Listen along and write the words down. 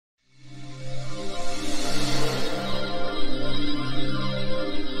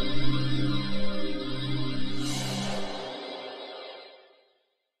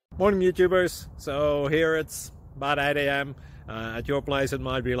Morning YouTubers. So here it's about 8 a.m. At your place it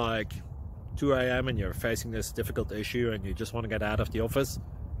might be like 2 a.m. and you're facing this difficult issue and you just want to get out of the office.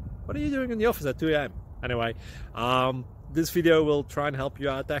 What are you doing in the office at 2 a.m.? Anyway, this video will try and help you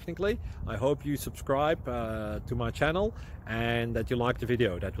out technically. I hope you subscribe to my channel and that you like the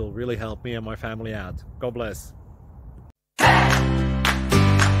video. That will really help me and my family out. God bless.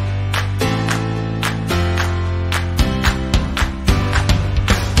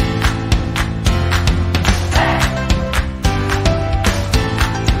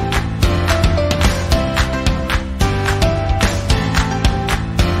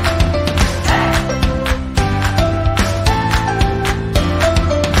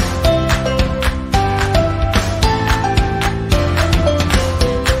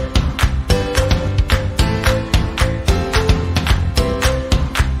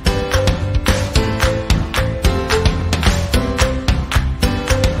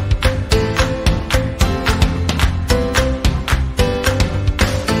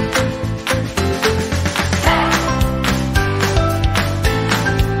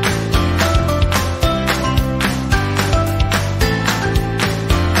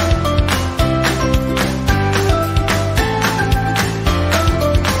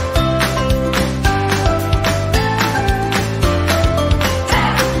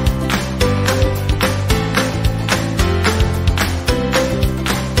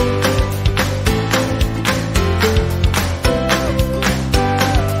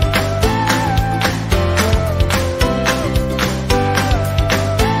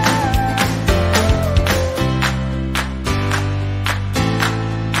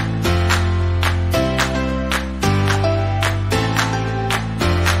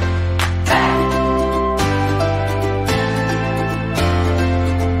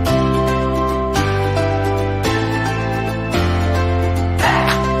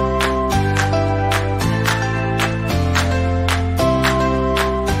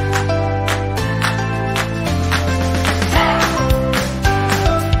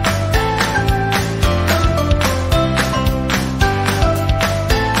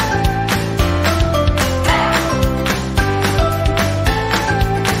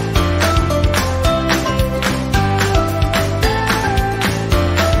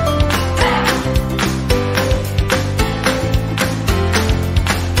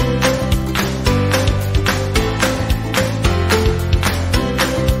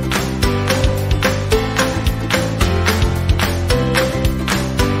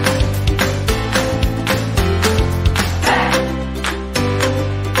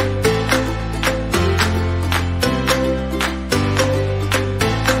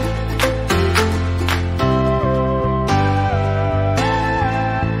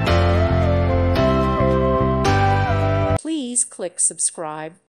 Please click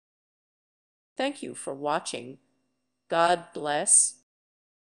subscribe. Thank you for watching. God bless.